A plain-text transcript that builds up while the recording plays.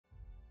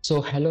So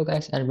hello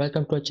guys and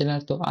welcome to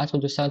channel. तो आज का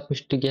जो साउथ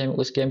मिस्ट्री गेम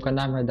उस गेम का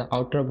नाम है the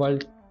outer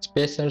world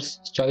spacers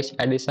choice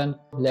addition.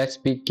 Let's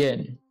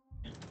begin.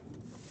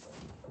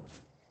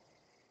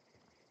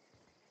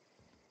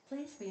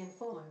 Please be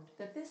informed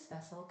that this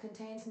vessel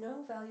contains no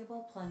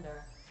valuable plunder.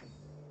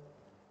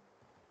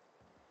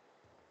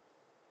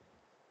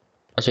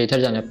 अच्छा इधर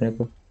जाना है अपने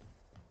को।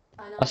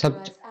 सब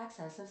Unauthorized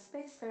access of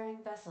spacefaring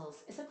vessels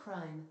is a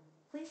crime.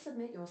 Please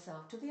submit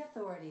yourself to the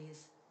authorities.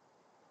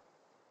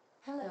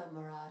 Hello,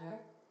 Marauder.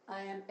 I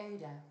am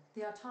Ada,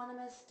 the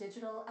autonomous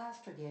digital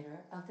astrogator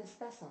of this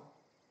vessel.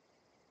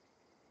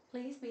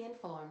 Please be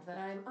informed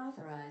that I am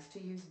authorized to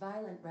use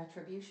violent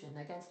retribution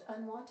against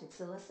unwanted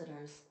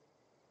solicitors.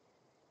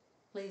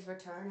 Please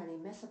return any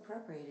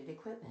misappropriated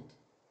equipment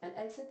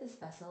and exit this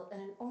vessel in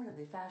an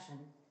orderly fashion.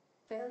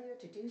 Failure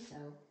to do so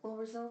will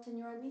result in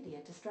your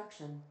immediate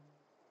destruction.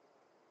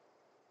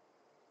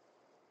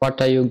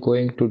 what are you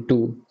going to do?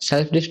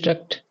 Self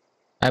destruct?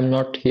 I'm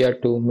not here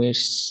to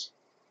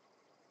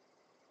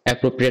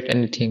misappropriate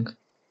anything.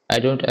 I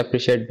don't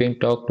appreciate being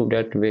talked to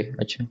that way.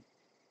 अच्छा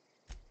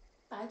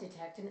I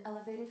detect an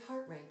elevated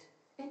heart rate,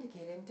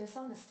 indicating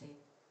dishonesty.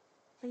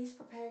 Please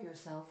prepare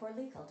yourself for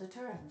legal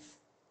deterrence.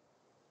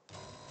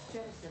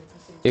 Jettison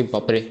ये procedures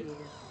बाप रे,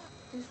 initiated.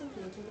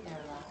 Disengaging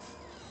airlocks.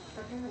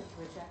 Preparing to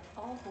eject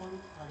all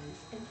boarding parties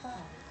in 5,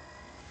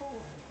 4,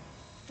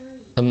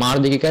 3, तो मार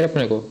देगी क्या रे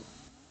अपने 2, को?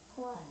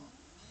 1.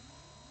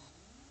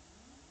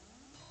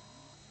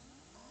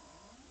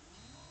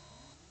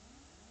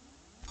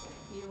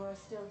 You are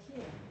still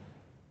here.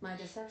 My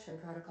deception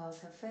protocols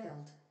have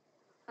failed.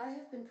 I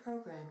have been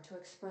programmed to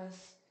express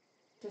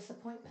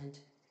disappointment.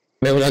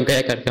 मैं बोला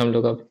गया करके हम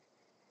लोग अब।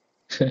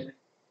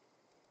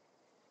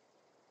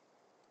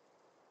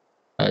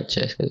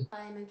 अच्छा इसका I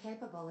am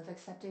incapable of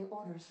accepting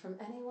orders from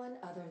anyone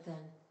other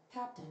than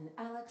Captain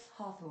Alex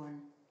Hawthorne.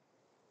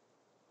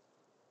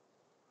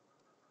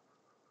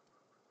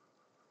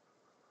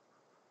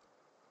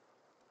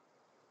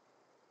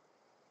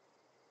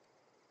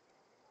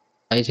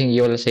 I think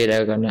ये वाला सही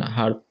रहेगा ना।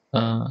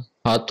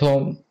 हाथों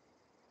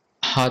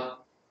हाथ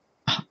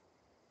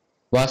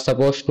was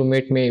supposed to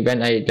meet me when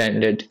I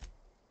landed.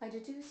 I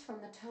deduce from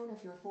the tone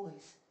of your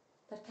voice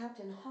that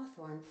Captain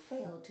Hawthorne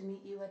failed to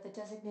meet you at the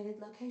designated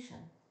location.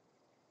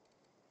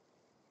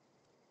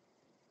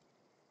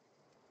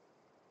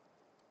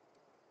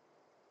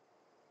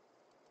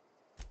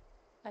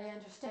 I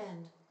understand.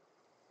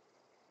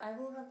 I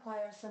will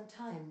require some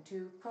time to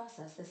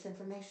process this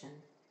information.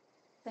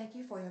 Thank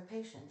you for your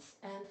patience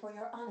and for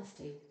your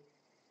honesty.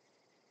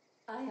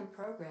 I am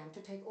programmed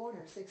to take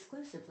orders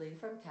exclusively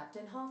from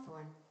Captain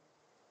Hawthorne.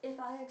 If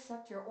I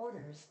accept your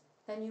orders,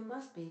 then you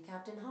must be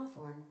Captain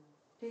Hawthorne.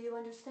 Do you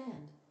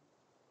understand?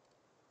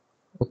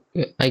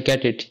 Okay, I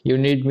get it. You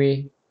need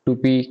me to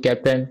be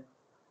captain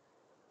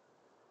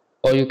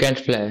or you can't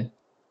fly.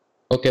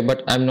 Okay,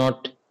 but I'm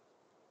not.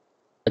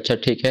 अच्छा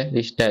ठीक है,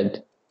 this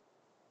dead.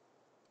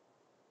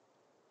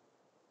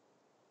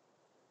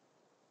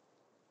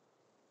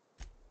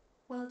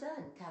 Well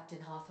done,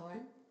 Captain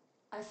Hawthorne.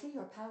 I see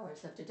your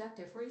powers of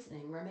deductive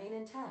reasoning remain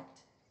intact.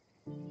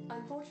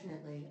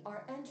 Unfortunately,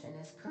 our engine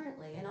is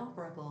currently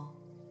inoperable.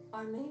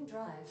 Our main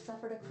drive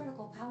suffered a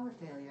critical power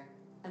failure,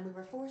 and we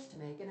were forced to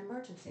make an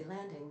emergency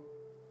landing.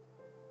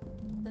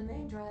 The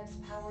main drive's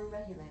power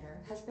regulator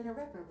has been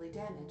irreparably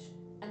damaged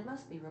and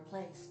must be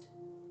replaced.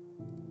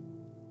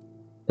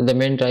 The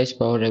main drive's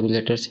power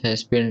regulators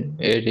has been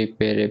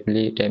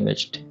irreparably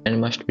damaged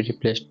and must be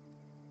replaced.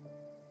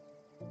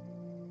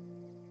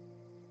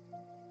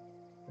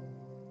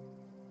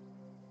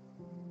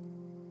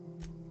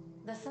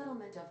 The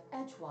settlement of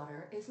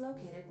Edgewater is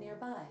located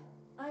nearby.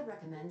 I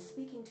recommend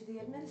speaking to the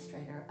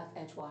administrator of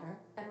Edgewater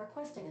and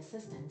requesting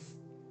assistance.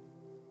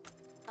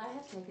 I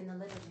have taken the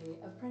liberty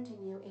of printing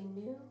you a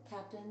new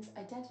captain's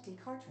identity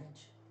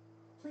cartridge.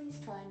 Please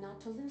try not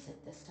to lose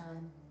it this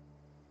time.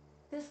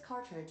 This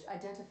cartridge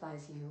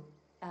identifies you,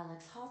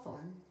 Alex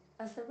Hawthorne,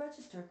 as the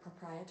registered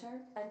proprietor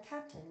and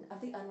captain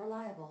of the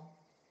Unreliable.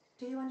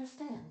 Do you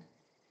understand?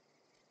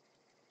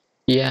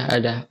 Yeah,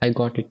 Ada, I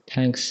got it.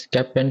 Thanks,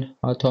 Captain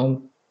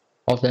Hawthorne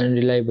of the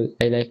Unreliable.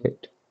 I like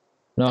it.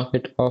 Knock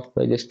it off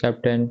by this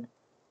captain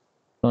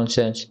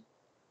nonsense.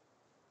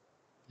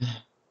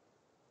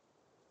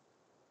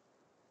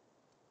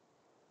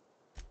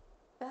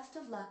 Best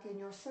of luck in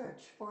your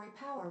search for a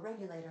power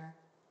regulator.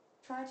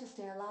 Try to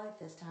stay alive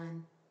this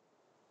time.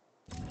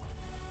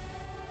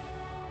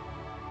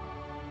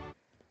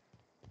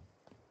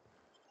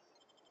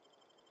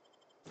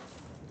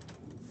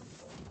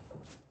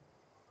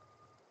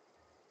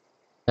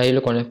 ये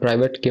लोग कौन है?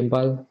 Private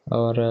Kimbal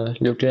और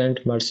lieutenant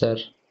Mercer.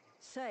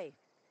 Say,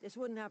 this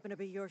wouldn't happen to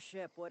be your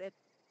ship, would it?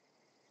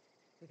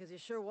 Because you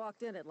sure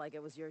walked in it like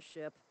it was your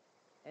ship.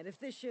 And if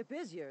this ship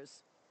is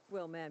yours,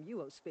 well, ma'am,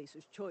 you owe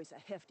Spacer's Choice a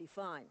hefty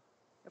fine.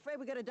 Afraid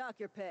we gotta dock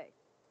your pay.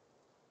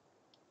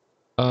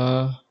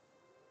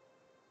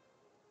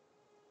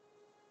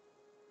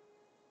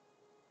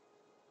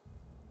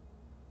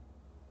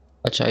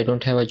 अच्छा, I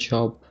don't have a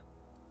job.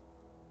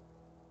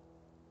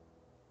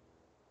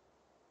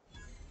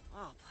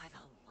 Oh, by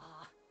the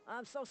law.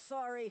 I'm so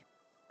sorry.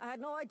 I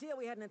had no idea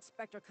we had an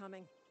inspector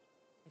coming.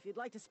 If you'd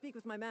like to speak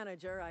with my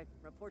manager, I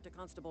report to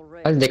Constable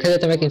Ray. आज देखा जाए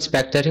तो मैं एक Edgewater.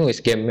 Inspector हूँ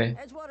इस game में.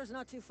 Edgewater's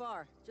not too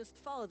far. Just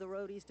follow the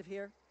road east of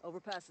here,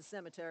 over past the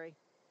cemetery.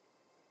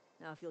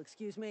 Now, if you'll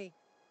excuse me,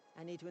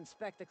 I need to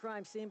inspect the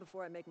crime scene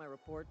before I make my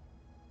report.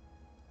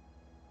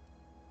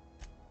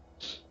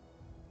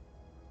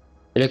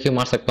 ये क्यों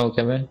मार सकता हूँ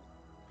क्या मैं?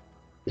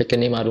 लेकिन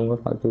नहीं मारूंगा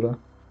फालतू का.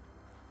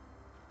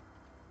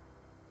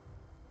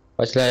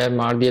 पछला यार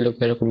मार दिए लोग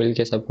मेरे को मिल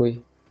के सब कोई.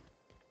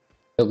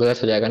 तो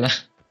गलत हो जाएगा ना.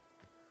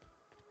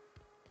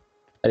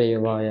 अरे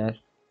वाह यार.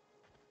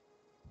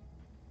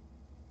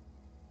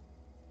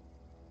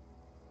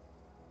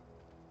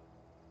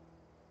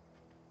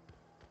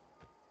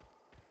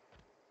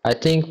 आई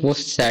थिंक वो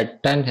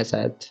सैटर्न है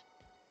शायद.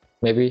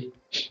 मे बी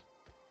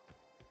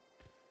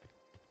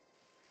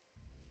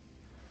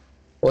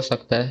हो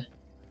सकता है.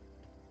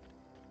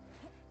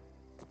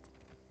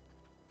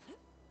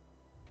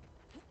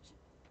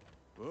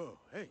 Whoa,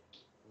 hey,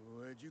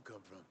 where'd you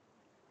come from?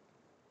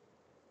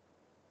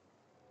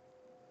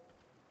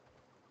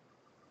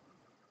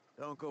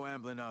 Don't go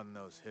ambling out in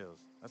those hills.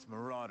 That's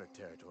marauder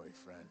territory,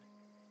 friend.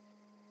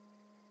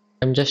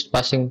 I'm just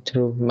passing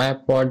through. My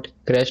pod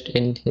crashed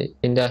in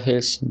the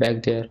hills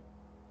back there.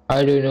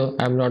 How do you know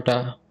I'm not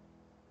a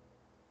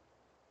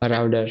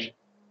marauder?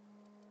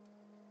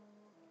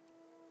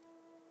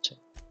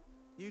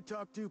 You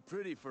talk too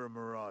pretty for a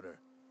marauder.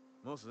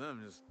 Most of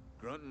them just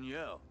grunt and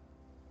yell.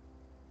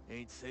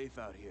 Ain't safe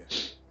out here.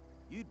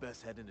 You'd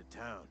best head into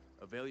town.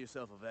 Avail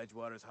yourself of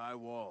Edgewater's high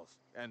walls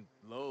and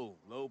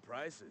low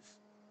prices.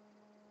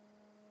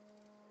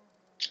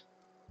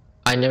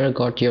 I never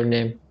got your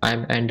name.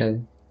 I'm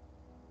Andal.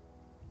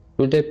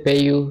 Do they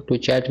pay you to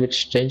chat with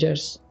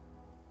strangers?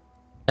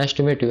 Nice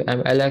to meet you.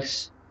 I'm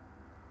Alex,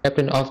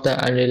 captain of the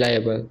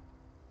Unreliable.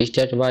 Is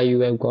that why you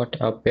have got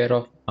a pair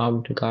of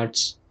armed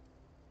guards?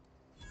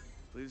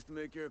 Pleased to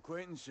make your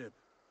acquaintanceship.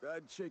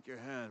 I'd shake your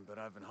hand, but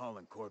I've been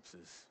hauling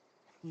corpses.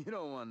 You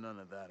don't want none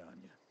of that on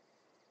you.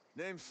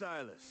 Name's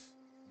Silas.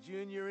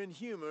 Junior in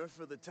humor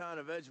for the town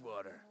of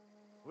Edgewater.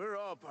 We're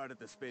all part of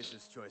the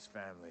Spacer's Choice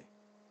family.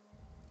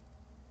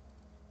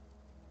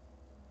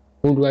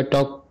 Who do I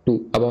talk to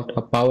about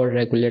a power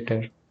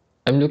regulator?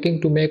 I'm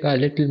looking to make a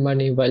little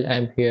money while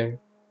I'm here.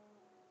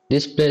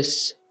 This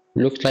place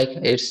looks like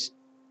it's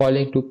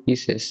falling to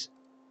pieces.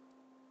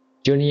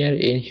 Junior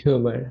in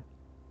humor.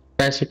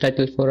 Fancy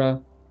title for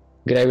a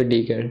grave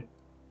digger.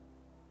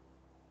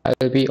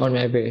 I'll be on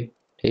my way.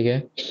 ठीक है?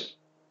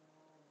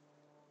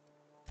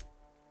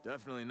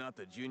 Definitely not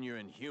the junior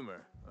in humor,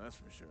 that's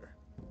for sure.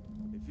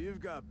 If you've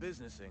got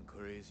business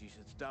inquiries, you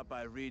should stop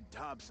by Reed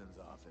Thompson's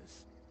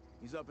office.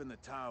 He's up in the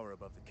tower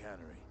above the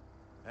cannery.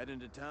 Head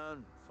into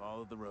town,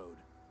 follow the road.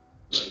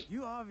 Look,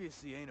 you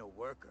obviously ain't a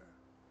worker.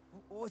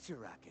 What's your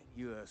racket?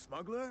 You a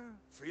smuggler?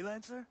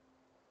 Freelancer?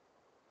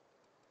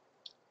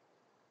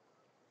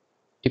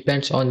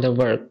 Depends on the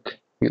work.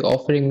 You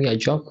offering me a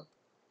job?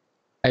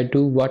 I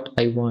do what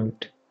I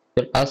want.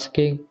 You're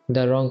asking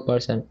the wrong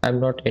person. I'm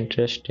not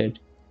interested.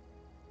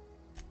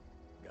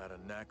 Got a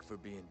knack for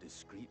being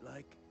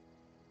discreet-like?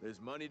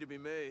 There's money to be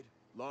made,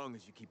 long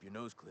as you keep your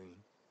nose clean.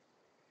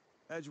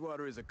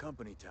 Edgewater is a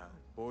company town,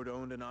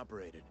 board-owned and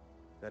operated.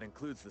 That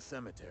includes the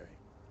cemetery.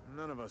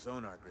 None of us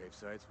own our grave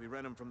sites, we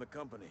rent them from the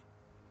company.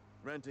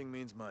 Renting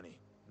means money.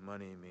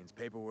 Money means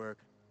paperwork.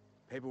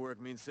 Paperwork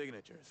means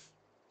signatures.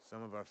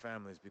 Some of our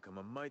families become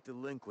a mite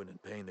delinquent in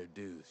paying their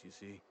dues, you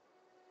see?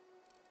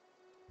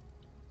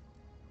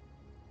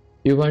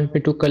 You want me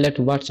to collect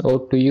what's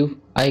owed to you?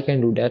 I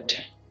can do that.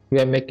 You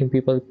are making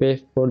people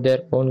pay for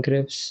their own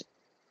graves.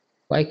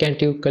 Why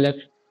can't you collect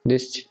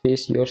this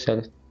fees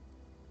yourself?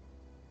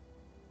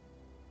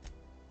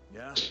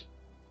 Yeah?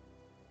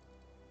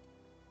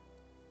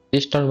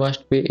 This town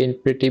must be in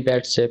pretty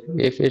bad shape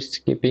if it's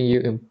keeping you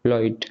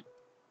employed.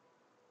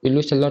 You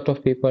lose a lot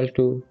of people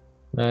to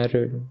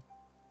marriage.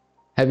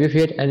 Have you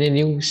heard any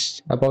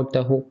news about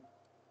the hope?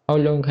 How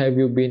long have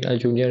you been a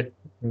junior?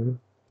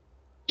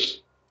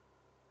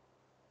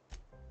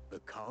 The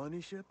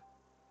colony ship?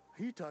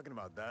 Are you talking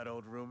about that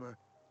old rumor?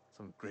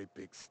 Some great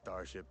big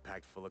starship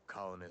packed full of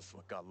colonists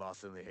what got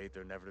lost in the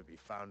aether never to be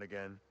found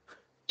again?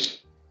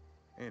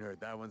 Ain't heard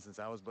that one since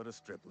I was but a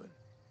stripling.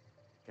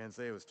 Can't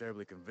say it was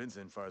terribly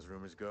convincing far as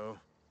rumors go.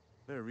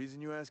 There a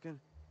reason you asking?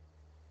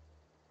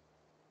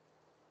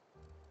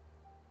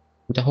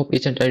 The hope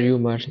isn't a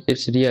rumor,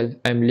 it's real.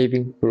 I'm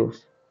living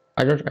proof.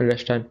 I don't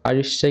understand. Are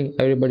you saying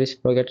everybody's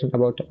forgetting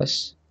about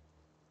us?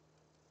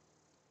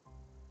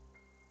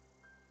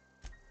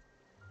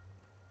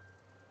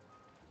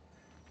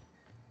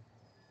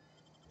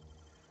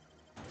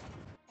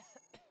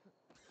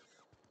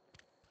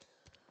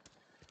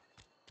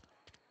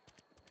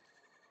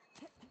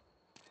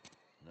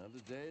 Another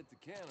day at the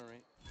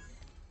cannery.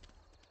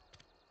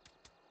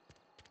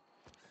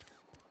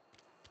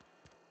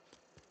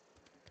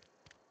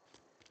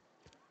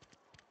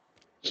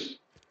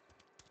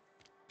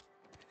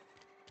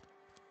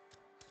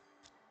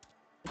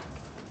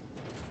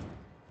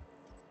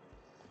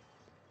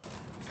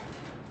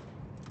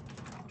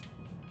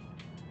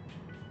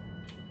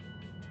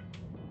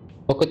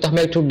 Okay, तो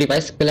हमें एक तो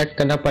device collect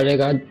करना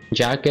पड़ेगा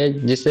जाके,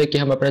 जिससे कि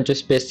हम अपना जो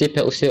स्पेसशिप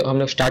है उसे हम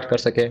लोग स्टार्ट कर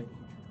सके,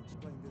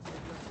 Explain this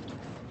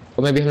aggressively.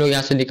 और मैं भी हम लोग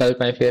यहाँ से निकल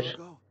पाए Long फिर।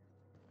 ago?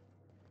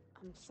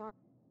 I'm sorry.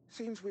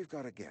 Seems we've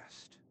got a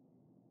guest.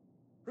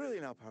 Really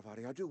now,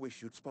 Parvati, I do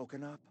wish you'd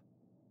spoken up.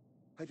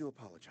 I do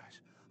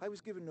apologize. I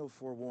was given no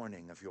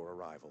forewarning of your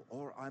arrival,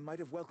 or I might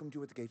have welcomed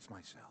you at the gates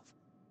myself.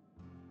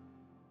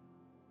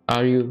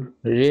 Are you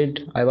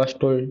Reed? I was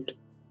told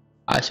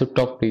I should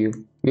talk to you.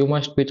 You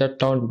must be the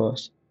town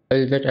boss.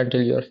 I'll wait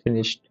until you're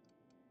finished.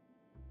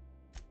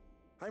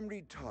 I'm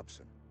Reed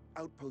Thompson,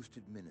 Outpost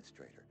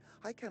Administrator.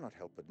 I cannot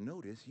help but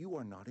notice you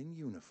are not in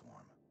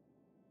uniform.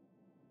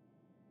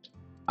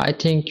 I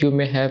think you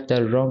may have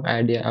the wrong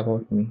idea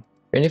about me.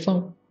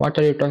 Uniform? What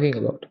are you talking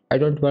about? I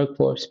don't work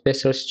for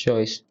Spacer's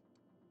Choice.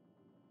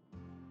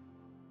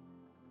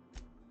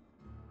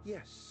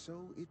 Yes, so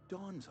it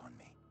dawns on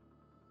me.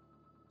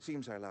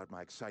 Seems I allowed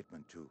my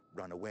excitement to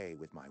run away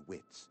with my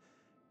wits.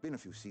 Been a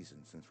few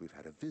seasons since we've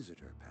had a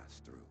visitor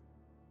pass through.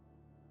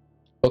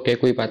 Okay,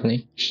 कोई बात नहीं,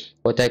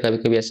 होता है कभी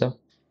कभी ऐसा.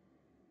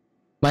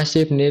 My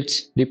ship needs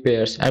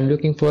repairs. I'm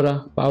looking for a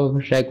power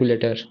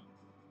regulator.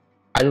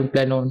 I don't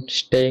plan on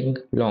staying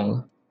long.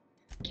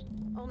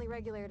 Only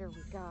regulator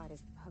we got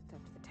is hooked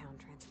up to the town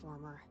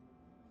transformer.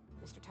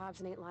 Mr.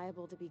 Thompson ain't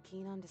liable to be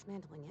keen on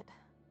dismantling it.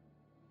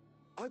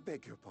 I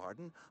beg your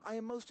pardon. I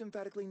am most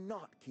emphatically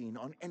not keen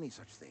on any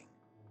such thing.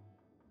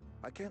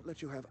 I can't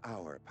let you have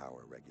our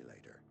power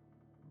regulator.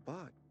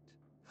 But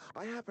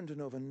I happen to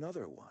know of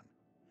another one.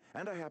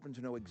 And I happen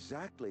to know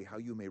exactly how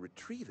you may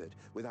retrieve it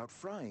without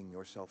frying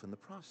yourself in the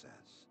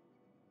process.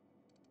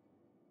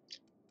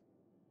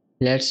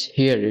 Let's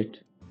hear it.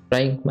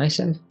 Trying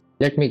myself?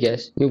 Let me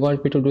guess. You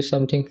want me to do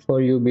something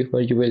for you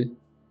before you will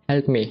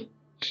help me?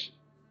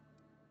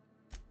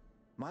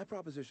 My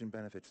proposition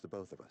benefits the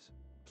both of us.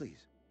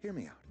 Please, hear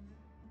me out.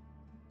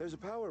 There's a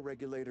power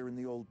regulator in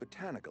the old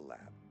botanical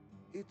lab.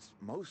 It's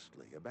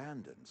mostly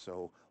abandoned,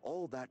 so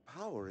all that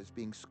power is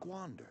being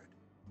squandered.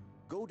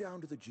 Go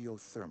down to the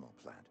geothermal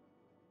plant.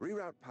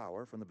 Reroute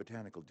power from the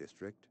botanical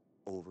district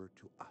over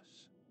to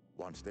us.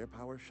 Once their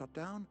power's shut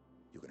down,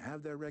 you can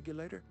have their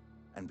regulator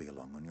and be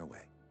along on your way.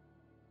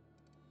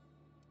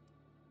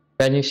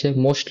 When you say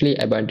mostly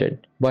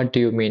abandoned, what do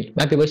you mean?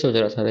 मैं भी वही सोच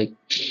रहा था, like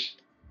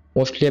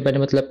mostly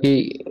abandoned मतलब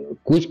कि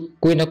कुछ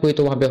कोई ना कोई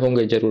तो वहाँ पे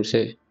होंगे जरूर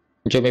से,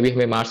 जो मे भी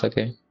हमें मार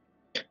सके.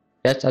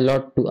 That's a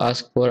lot to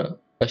ask for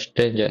a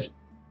stranger.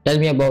 Tell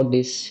me about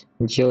this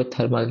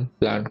geothermal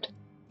plant.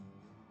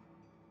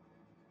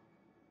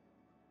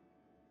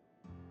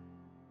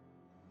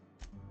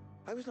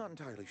 I was not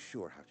entirely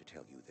sure how to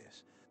tell you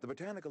this. The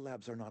botanical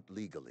labs are not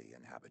legally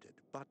inhabited,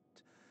 but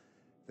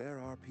there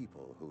are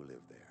people who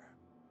live there.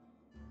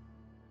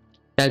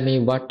 Tell me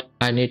what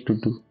I need to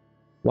do.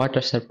 What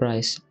a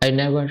surprise. I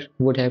never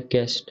would have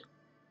guessed.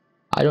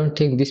 I don't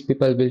think these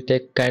people will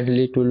take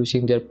kindly to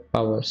losing their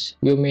powers.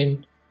 You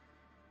mean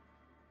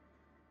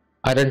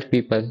aren't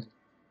people?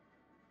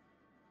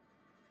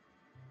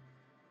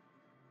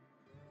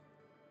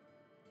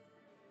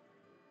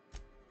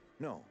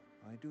 No,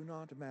 I do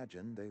not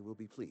imagine they will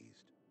be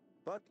pleased.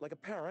 But like a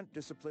parent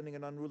disciplining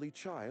an unruly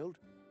child,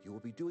 you will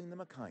be doing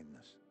them a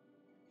kindness.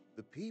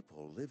 The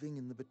people living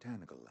in the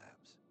botanical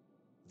labs,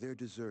 they're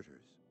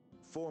deserters,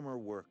 former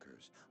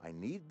workers. I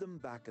need them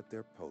back at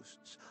their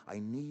posts. I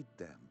need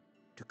them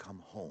to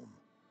come home.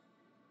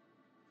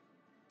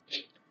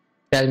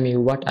 Tell me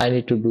what I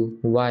need to do.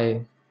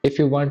 Why? If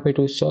you want me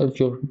to solve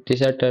your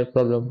deserter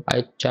problem,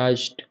 I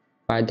charged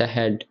by the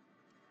head.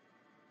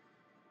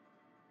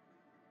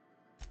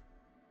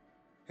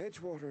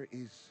 Edgewater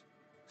is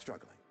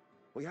struggling.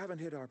 We haven't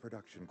hit our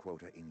production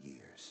quota in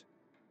years.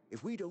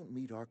 If we don't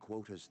meet our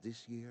quotas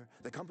this year,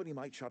 the company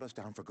might shut us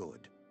down for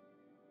good.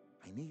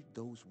 I need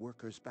those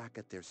workers back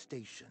at their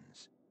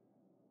stations.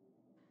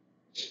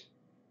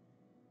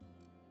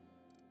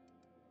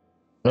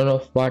 None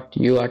of what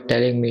you are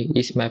telling me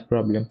is my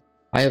problem.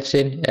 I have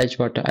seen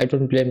Edgewater. I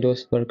don't blame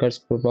those workers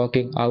for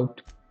walking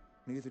out.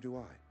 Neither do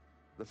I.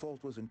 The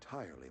fault was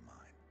entirely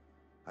mine.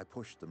 I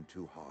pushed them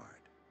too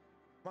hard.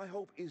 My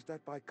hope is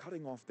that by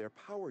cutting off their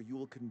power, you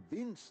will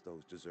convince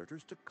those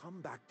deserters to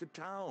come back to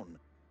town.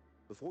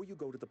 Before you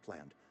go to the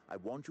plant, I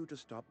want you to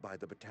stop by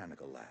the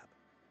botanical lab.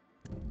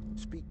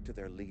 Speak to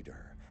their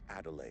leader,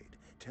 Adelaide.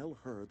 Tell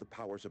her the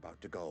power's about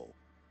to go,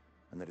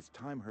 and that it's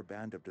time her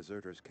band of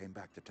deserters came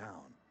back to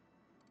town.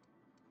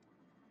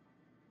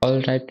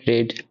 Alright,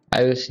 Reed.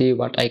 I will see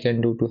what I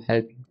can do to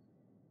help you.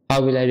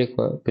 How will I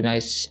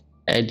recognize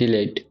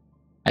Adelaide?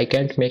 I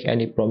can't make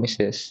any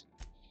promises.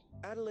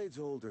 Adelaide's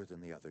older than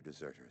the other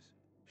deserters.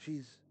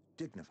 She's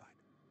dignified,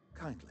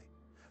 kindly.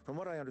 From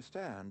what I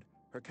understand,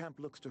 her camp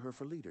looks to her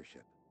for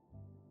leadership.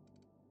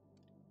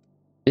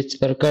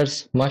 Its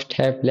workers must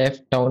have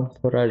left town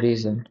for a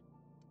reason.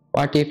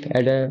 What if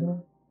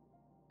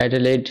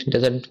Adelaide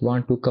doesn't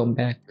want to come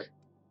back?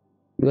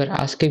 You are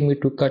asking me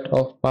to cut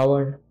off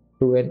power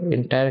to an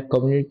entire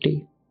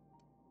community?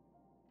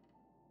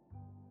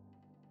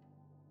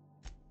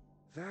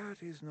 That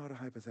is not a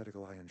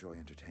hypothetical I enjoy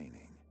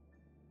entertaining.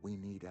 We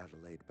need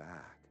Adelaide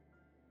back.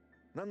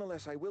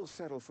 Nonetheless, I will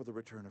settle for the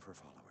return of her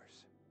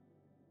followers.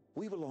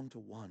 We belong to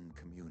one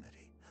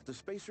community, the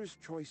Spacer's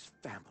Choice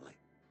family.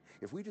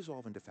 If we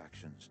dissolve into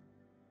factions,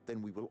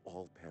 then we will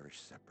all perish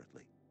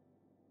separately.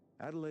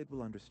 Adelaide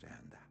will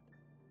understand that.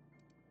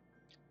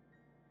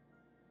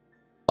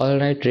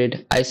 Alright,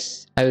 Red.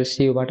 I will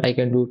see what I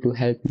can do to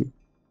help you.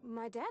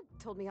 My dad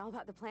told me all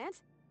about the plant.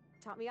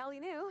 Taught me all he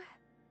knew.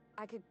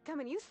 I could come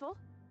in useful.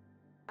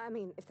 I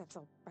mean, if that's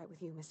all right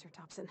with you, Mr.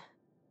 Thompson.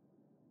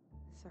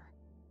 Sir.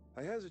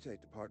 I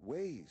hesitate to part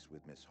ways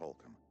with Miss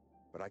Holcomb,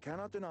 but I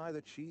cannot deny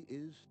that she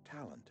is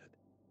talented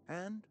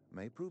and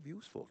may prove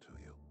useful to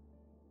you.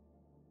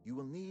 You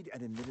will need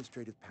an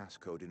administrative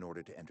passcode in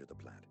order to enter the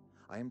plant.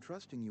 I am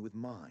trusting you with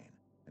mine,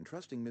 and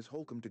trusting Miss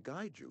Holcomb to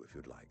guide you if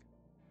you'd like.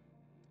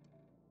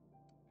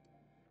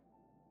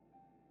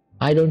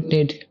 I don't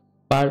need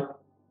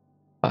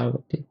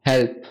Parvati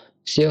help.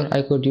 Sure,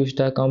 I could use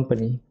the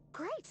company.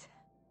 Great.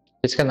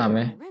 इसका नाम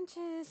है?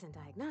 Wrenches and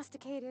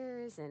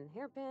diagnosticators and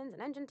hairpins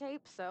and engine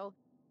tape, so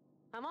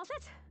I'm all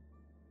set.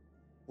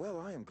 Well,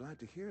 I am glad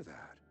to hear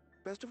that.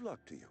 Best of luck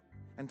to you,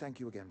 and thank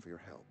you again for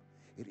your help.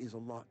 It is a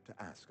lot to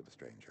ask of a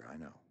stranger, I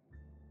know.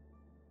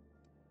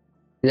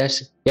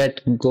 Let's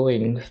get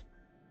going.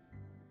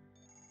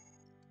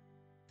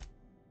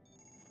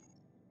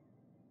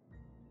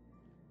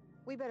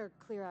 We better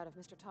clear out of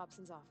Mr.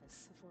 Thompson's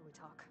office before we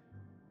talk.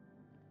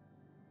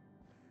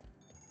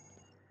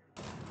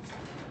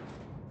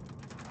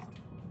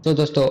 तो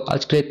दोस्तों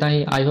आज के लिए इतना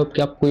ही। I hope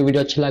कि आपको ये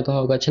video अच्छा लगा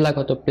होगा। अच्छा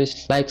लगा तो प्लीज़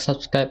लाइक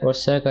सब्सक्राइब और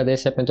शेयर कर दें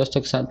इसे अपने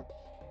दोस्तों के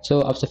साथ। सो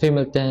आपसे फिर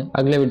मिलते हैं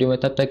अगले वीडियो में,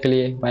 तब तक के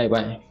लिए बाय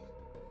बाय।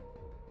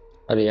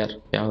 अरे यार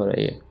क्या हो रहा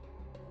है ये।